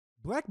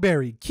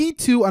BlackBerry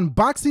KEY2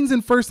 unboxings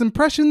and first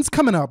impressions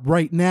coming up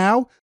right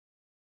now.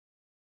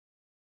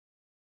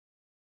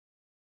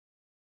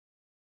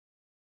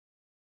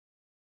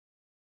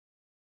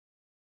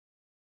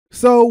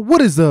 So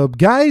what is up,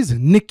 guys?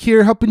 Nick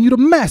here, helping you to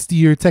master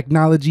your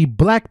technology.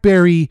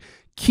 BlackBerry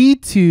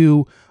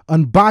KEY2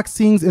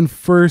 unboxings and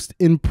first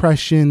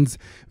impressions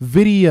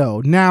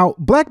video. Now,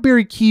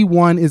 BlackBerry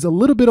KEY1 is a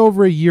little bit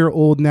over a year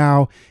old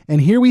now,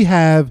 and here we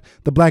have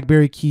the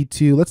BlackBerry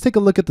KEY2. Let's take a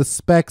look at the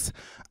specs.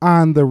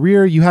 On the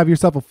rear, you have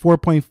yourself a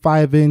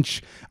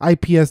 4.5-inch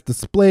IPS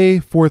display,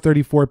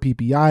 434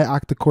 PPI,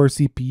 octa-core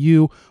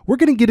CPU. We're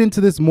going to get into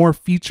this more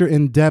feature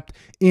in depth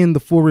in the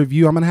full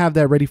review. I'm going to have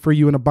that ready for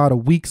you in about a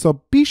week,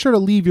 so be sure to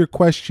leave your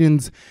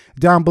questions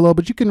down below.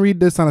 But you can read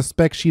this on a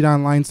spec sheet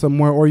online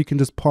somewhere, or you can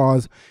just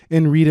pause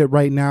and read it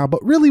right now.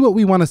 But really what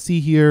we want to see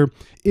here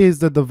is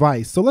the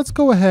device. So let's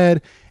go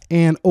ahead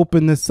and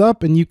open this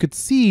up, and you could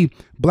see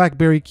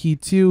BlackBerry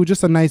KEY2,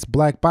 just a nice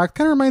black box.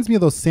 Kind of reminds me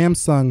of those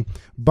Samsung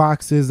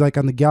boxes like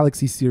on the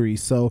Galaxy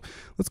series. So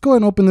let's go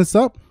ahead and open this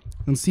up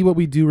and see what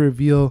we do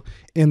reveal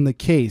in the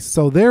case.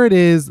 So there it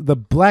is, the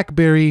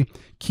BlackBerry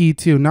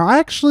KEY2. Now I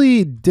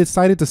actually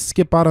decided to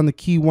skip out on the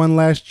KEY1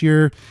 last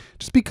year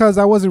just because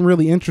I wasn't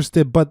really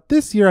interested, but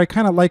this year I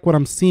kind of like what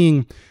I'm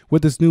seeing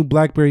with this new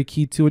BlackBerry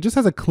KEY2. It just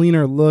has a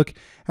cleaner look,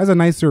 has a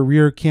nicer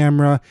rear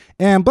camera,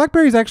 and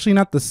BlackBerry is actually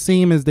not the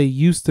same as they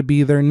used to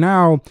be. They're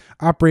now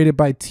operated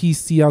by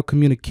TCL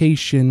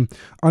Communication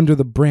under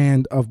the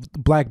brand of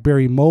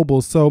BlackBerry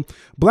Mobile. So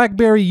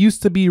BlackBerry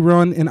used to be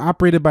run and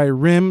operated by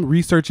RIM,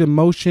 Research in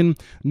Motion,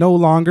 no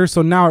longer.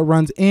 So now it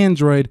runs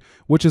Android,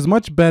 which is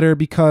much better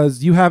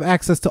because you have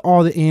access to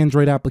all the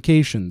Android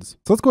applications.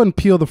 So let's go ahead and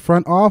peel the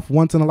front off.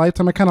 Once in a lifetime.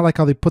 I kind of like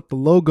how they put the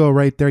logo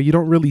right there. You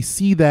don't really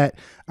see that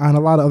on a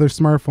lot of other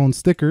smartphone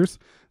stickers.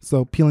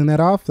 So peeling that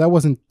off, that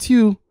wasn't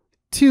too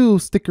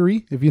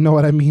stickery, if you know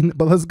what I mean.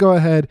 But let's go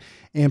ahead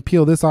and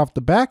peel this off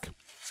the back.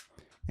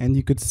 And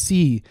you could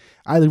see,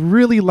 I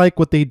really like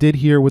what they did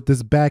here with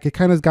this back. It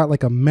kind of got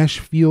like a mesh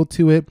feel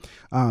to it.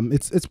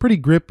 It's pretty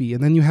grippy.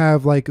 And then you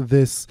have like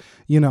this,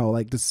 you know,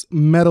 like this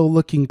metal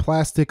looking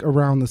plastic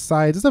around the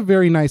sides. It's a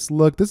very nice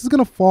look. This is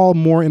going to fall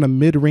more in a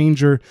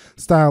mid-ranger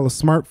style of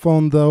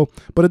smartphone though,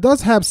 but it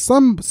does have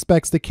some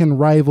specs that can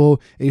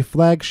rival a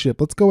flagship.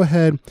 Let's go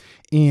ahead,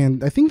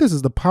 and I think this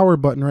is the power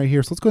button right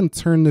here. So let's go ahead and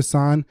turn this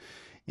on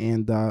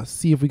and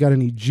see if we got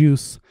any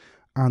juice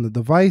on the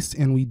device,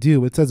 and we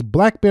do. It says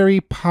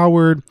BlackBerry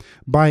powered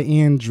by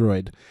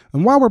Android.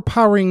 And while we're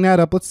powering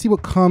that up, let's see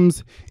what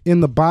comes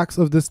in the box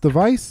of this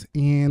device,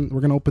 and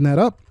we're gonna open that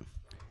up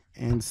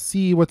and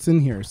see what's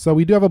in here. So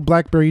we do have a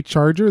BlackBerry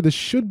charger. This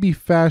should be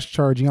fast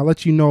charging. I'll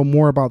let you know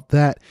more about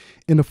that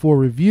in the full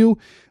review.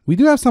 We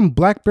do have some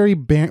BlackBerry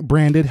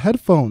branded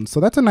headphones, so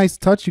that's a nice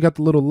touch. You got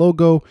the little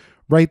logo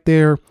right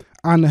there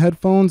on the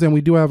headphones, and we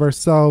do have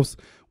ourselves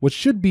what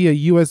should be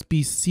a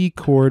USB-C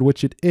cord,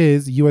 which it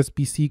is,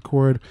 USB-C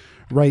cord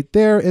right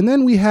there. And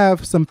then we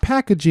have some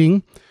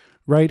packaging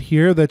right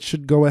here that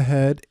should go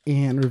ahead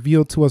and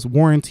reveal to us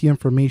warranty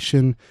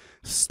information,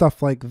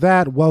 stuff like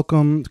that.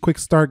 Welcome, quick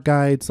start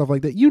guide, stuff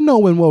like that. You know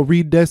when we'll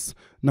read this.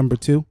 Number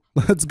 2.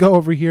 Let's go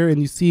over here, and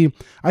you see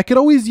I could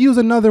always use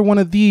another one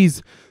of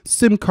these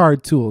SIM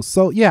card tools.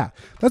 So yeah,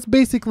 that's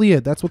basically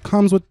it. That's what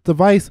comes with the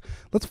device.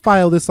 Let's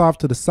file this off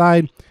to the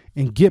side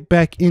and get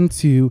back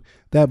into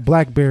that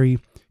BlackBerry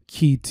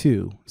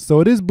KEY2.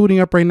 So it is booting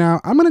up right now.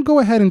 I'm gonna go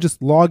ahead and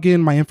just log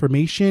in my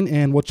information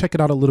and we'll check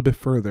it out a little bit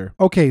further.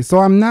 Okay, so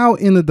I'm now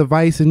in the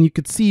device, and you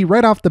could see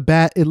right off the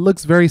bat, it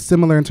looks very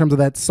similar in terms of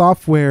that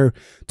software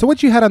to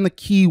what you had on the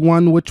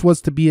KEY1, which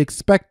was to be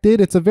expected.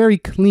 It's a very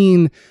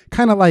clean,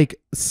 kind of like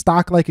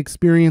stock-like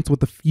experience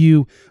with a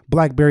few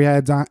BlackBerry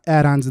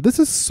add-ons. This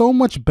is so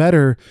much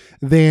better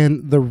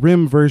than the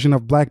RIM version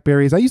of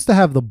BlackBerries. I used to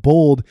have the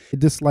Bold. I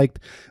disliked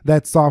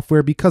that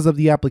software because of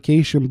the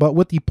application, but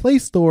with the Play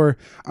Store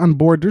on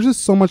board, there's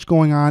just so much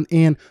going on,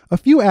 and a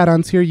few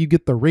add-ons here. You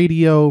get the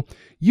radio,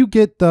 you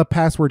get the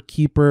password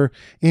keeper,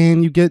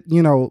 and you get,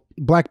 you know,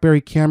 BlackBerry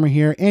camera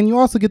here, and you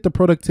also get the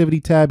productivity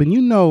tab. And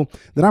you know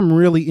that I'm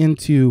really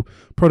into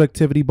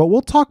productivity, but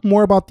we'll talk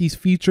more about these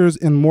features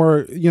in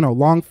more, you know,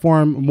 long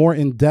form, more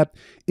in depth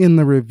in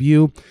the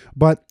review.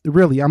 But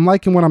really, I'm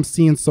liking what I'm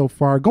seeing so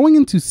far. Going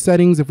into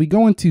settings, if we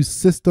go into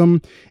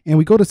system and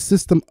we go to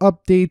system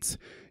updates,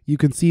 you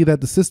can see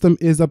that the system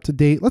is up to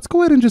date. Let's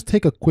go ahead and just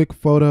take a quick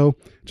photo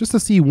just to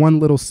see one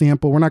little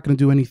sample. We're not going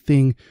to do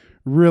anything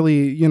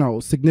really, you know,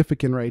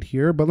 significant right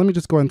here, but let me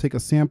just go ahead and take a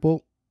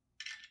sample.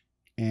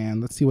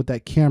 And let's see what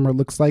that camera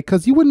looks like,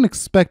 because you wouldn't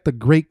expect a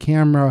great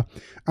camera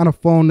on a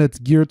phone that's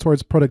geared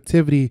towards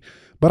productivity.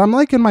 But I'm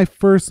liking my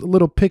first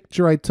little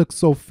picture I took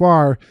so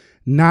far.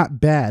 Not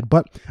bad,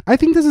 but I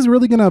think this is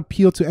really going to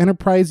appeal to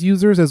enterprise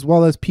users as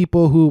well as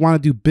people who want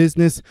to do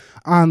business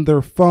on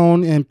their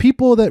phone, and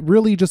people that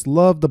really just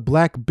love the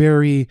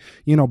BlackBerry,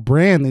 you know,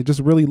 brand. They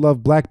just really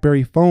love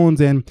BlackBerry phones,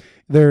 and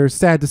they're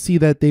sad to see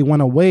that they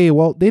went away.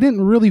 Well, they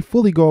didn't really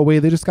fully go away.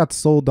 They just got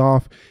sold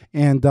off.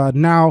 And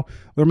now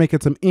they're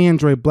making some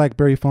Android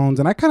BlackBerry phones.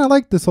 And I kind of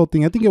like this whole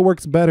thing. I think it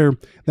works better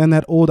than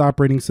that old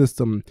operating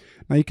system.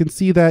 Now you can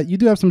see that you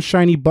do have some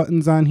shiny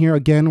buttons on here.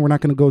 Again, we're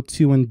not going to go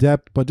too in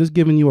depth, but just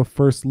giving you a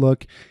first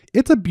look.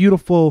 It's a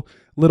beautiful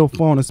little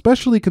phone,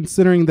 especially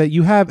considering that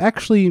you have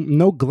actually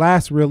no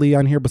glass really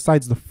on here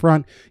besides the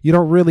front. You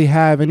don't really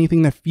have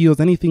anything that feels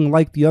anything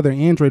like the other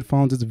Android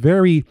phones. It's a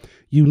very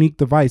unique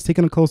device.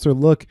 Taking a closer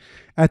look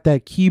at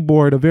that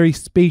keyboard, a very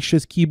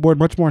spacious keyboard,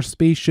 much more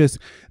spacious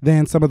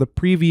than some of the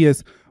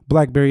previous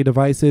BlackBerry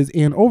devices.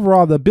 And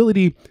overall, the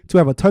ability to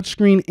have a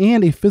touchscreen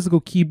and a physical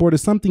keyboard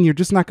is something you're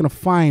just not going to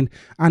find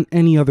on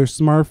any other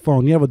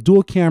smartphone. You have a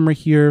dual camera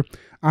here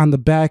on the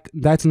back.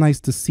 That's nice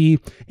to see.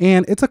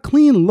 And it's a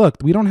clean look.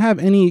 We don't have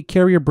any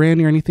carrier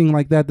branding or anything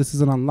like that. This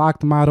is an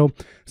unlocked model.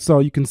 So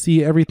you can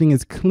see everything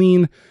is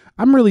clean.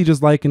 I'm really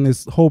just liking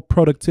this whole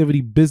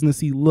productivity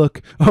businessy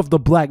look of the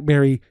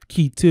BlackBerry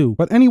KEY2.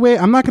 But anyway,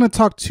 I'm not going to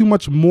talk too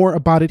much more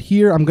about it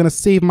here. I'm going to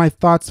save my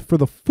thoughts for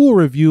the full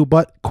review.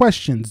 But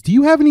questions. Do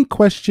you have any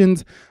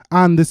questions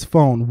on this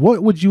phone?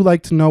 What would you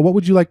like to know? What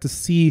would you like to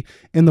see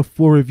in the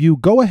full review?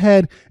 Go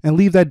ahead and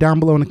leave that down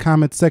below in the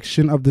comment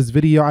section of this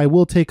video. I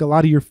will take a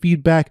lot of your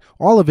feedback,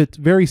 all of it,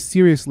 very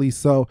seriously.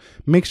 So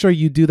make sure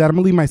you do that. I'm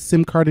gonna leave my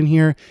SIM card in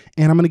here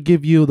and I'm gonna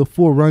give you the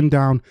full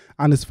rundown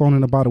on this phone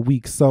in about a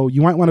week. So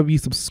you might want to be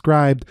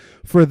subscribed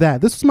for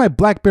that. This was my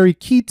BlackBerry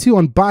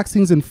KEY2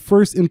 unboxings and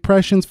first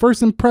impressions.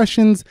 First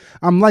impressions,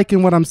 I'm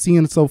liking what I'm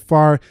seeing so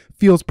far.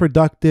 Feels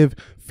productive,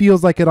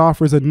 feels like it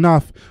offers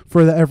enough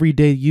for the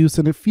everyday use,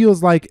 and it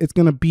feels like it's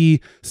going to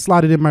be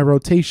slotted in my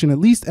rotation, at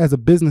least as a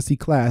businessy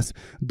class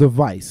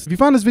device. If you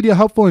found this video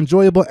helpful,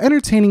 enjoyable,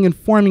 entertaining,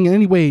 informing in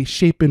any way,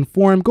 shape, and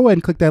form, go ahead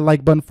and click that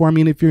like button for me.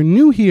 And if you're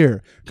new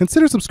here,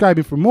 consider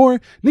subscribing for more.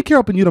 Nick here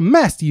helping you to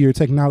master your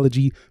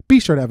technology.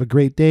 Be sure to have a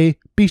great day.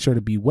 Be sure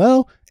to be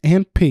well,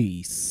 and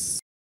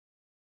peace.